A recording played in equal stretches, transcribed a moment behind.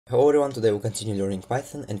Hello everyone, today we'll continue learning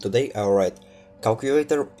Python, and today I'll write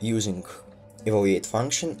calculator using evaluate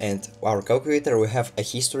function, and our calculator will have a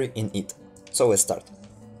history in it. So let's start.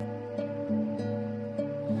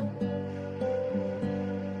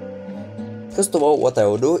 First of all, what I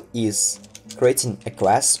will do is creating a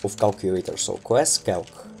class of calculator, so class calc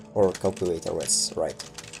or calculator, let's write.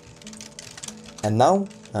 And now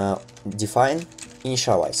define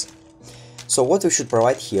initialize. So what we should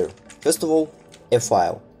provide here, first of all, a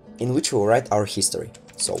file in which we'll write our history.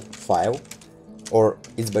 So file, or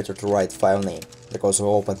it's better to write file name because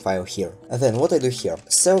we'll open file here. And then what I do here,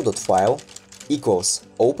 cell.file equals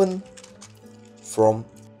open from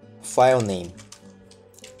file name,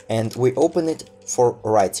 and we open it for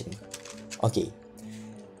writing. Okay,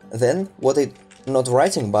 then what I not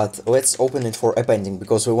writing, but let's open it for appending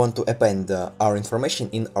because we want to append our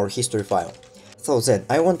information in our history file. So then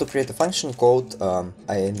I want to create a function called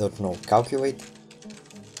I don't know, calculate.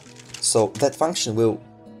 So that function will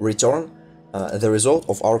return the result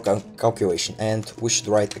of our calculation, and we should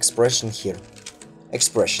write expression here.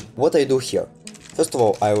 Expression. What I do here, first of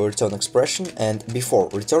all, I will return expression, and before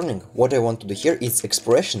returning, what I want to do here is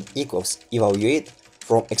expression equals evaluate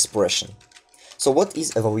from expression. So what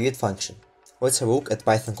is evaluate function? Let's have a look at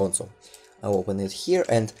Python console. I'll open it here,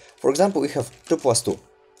 and for example we have 2 plus 2.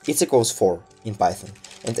 It equals 4 in Python.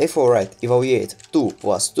 And if we write evaluate 2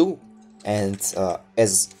 plus 2, and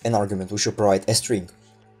as an argument we should provide a string,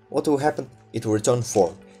 what will happen? It will return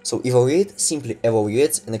 4. So evaluate simply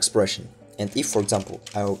evaluates an expression. And if, for example,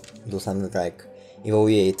 I'll do something like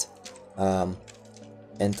evaluate and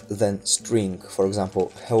then string, for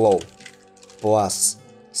example, hello plus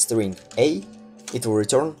string a, it will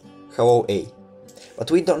return hello a.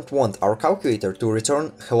 But we don't want our calculator to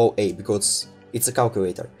return hello a because it's a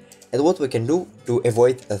calculator. And what we can do to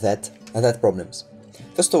avoid that problems?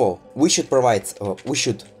 First of all, we should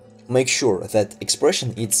make sure that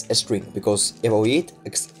expression is a string, because evaluate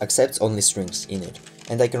accepts only strings in it.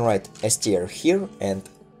 And I can write str here, and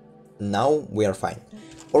now we are fine.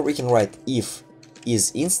 Or we can write if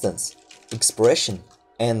is instance expression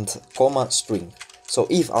and comma string. So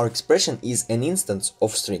if our expression is an instance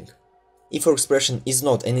of string. If our expression is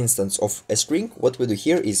not an instance of a string, what we do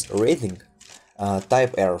here is reading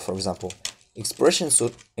type error, for example. Expression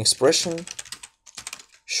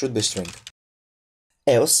should be string.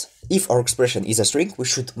 Else, if our expression is a string, we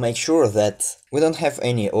should make sure that we don't have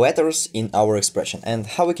any letters in our expression. And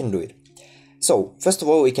how we can do it? So, first of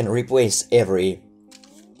all, we can replace I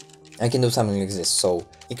can do something like this. So,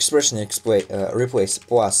 expression replace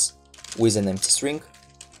plus with an empty string,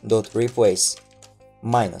 dot replace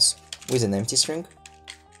minus with an empty string,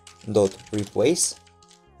 dot replace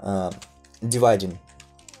dividing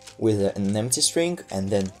with an empty string, and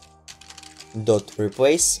then dot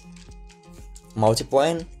replace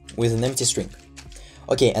multiplying with an empty string.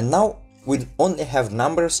 Okay, and now we only have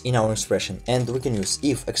numbers in our expression, and we can use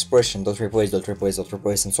if expression dot replace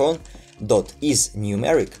and so on dot is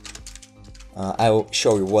numeric. I will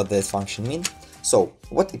show you what that function means. So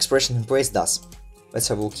what expression in place does? Let's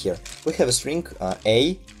have a look here. We have a string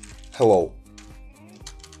a hello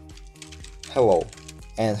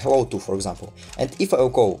and hello2, for example. And if I will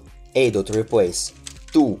call a.replace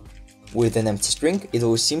 2 with an empty string, it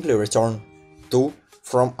will simply return 2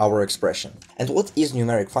 from our expression. And what is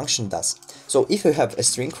numeric function does? So if you have a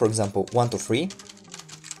string, for example 1 to 3,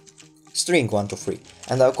 string 1 to 3,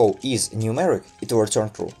 and I'll call is numeric, it will return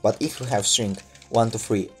true. But if you have string 1 to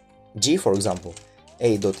 3 g, for example,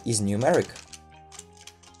 a.isNumeric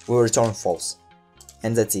will return false.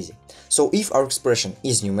 And that's easy. So if our expression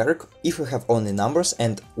is numeric, if we have only numbers,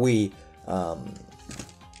 and we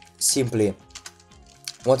simply,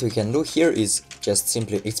 what we can do here is just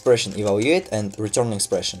simply expression evaluate and return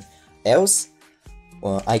expression. Else,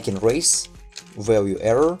 I can raise value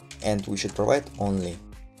error, and we should provide only.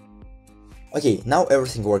 Okay, now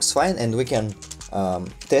everything works fine, and we can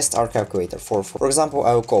test our calculator. For example,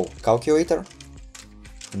 I will call calculator,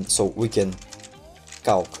 so we can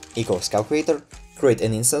calc equals calculator, create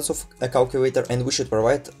an instance of a calculator, and we should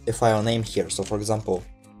provide a file name here. So for example,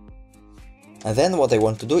 and then what I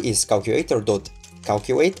want to do is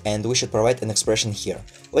calculator.calculate, and we should provide an expression here.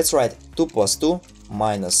 Let's write 2 plus 2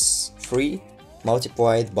 minus 3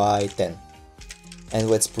 multiplied by 10.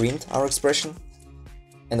 And let's print our expression,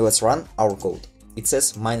 and let's run our code. It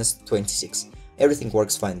says minus 26. Everything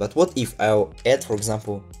works fine, but what if I'll add, for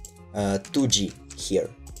example, 2g here,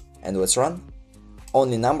 and let's run?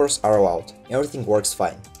 Only numbers are allowed. Everything works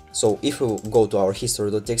fine. So if we go to our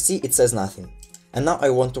history.txt, it says nothing. And now I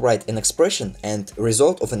want to write an expression and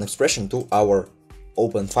result of an expression to our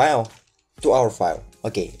open file, to our file.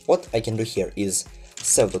 Okay, what I can do here is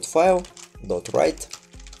self.file.write,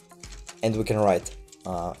 and we can write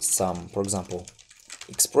some, for example,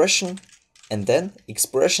 expression, and then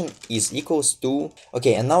expression is equals to,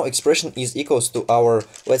 okay, and now expression is equals to our,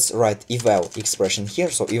 let's write eval expression here,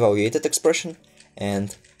 so evaluated expression,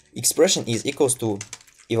 and expression is equals to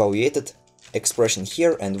evaluated expression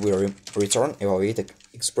here, and we return evaluated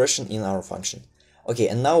expression in our function. Okay,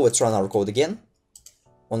 and now let's run our code again.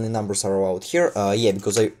 Only numbers are allowed here, yeah,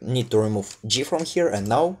 because I need to remove g from here, and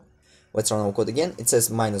now let's run our code again. It says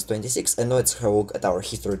 -26, and let's have a look at our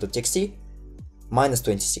history.txt.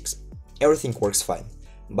 -26. Everything works fine.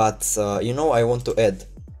 But, you know, I want to add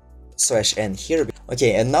 /n here.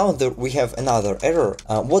 Okay, and now we have another error.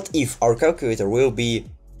 What if our calculator will be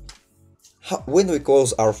when we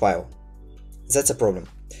close our file? That's a problem.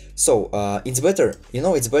 So, it's better, you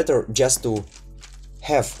know, it's better just to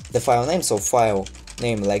have the file name, so file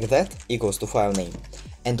name like that equals to file name.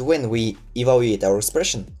 And when we evaluate our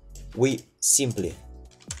expression, we simply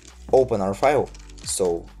open our file.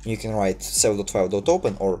 So you can write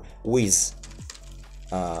self.file.open or with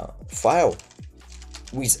file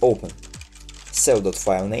with open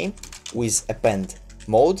self.filename with append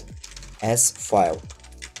mode as file,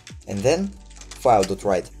 and then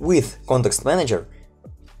file.write with context manager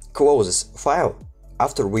closes file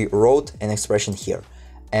after we wrote an expression here,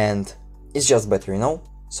 and it's just better, you know.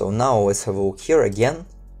 So now let's have a look here again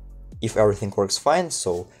if everything works fine.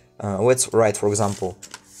 So let's write, for example,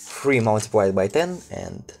 3 multiplied by 10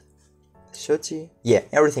 and 30. Yeah,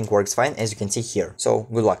 everything works fine, as you can see here. So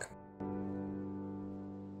good luck.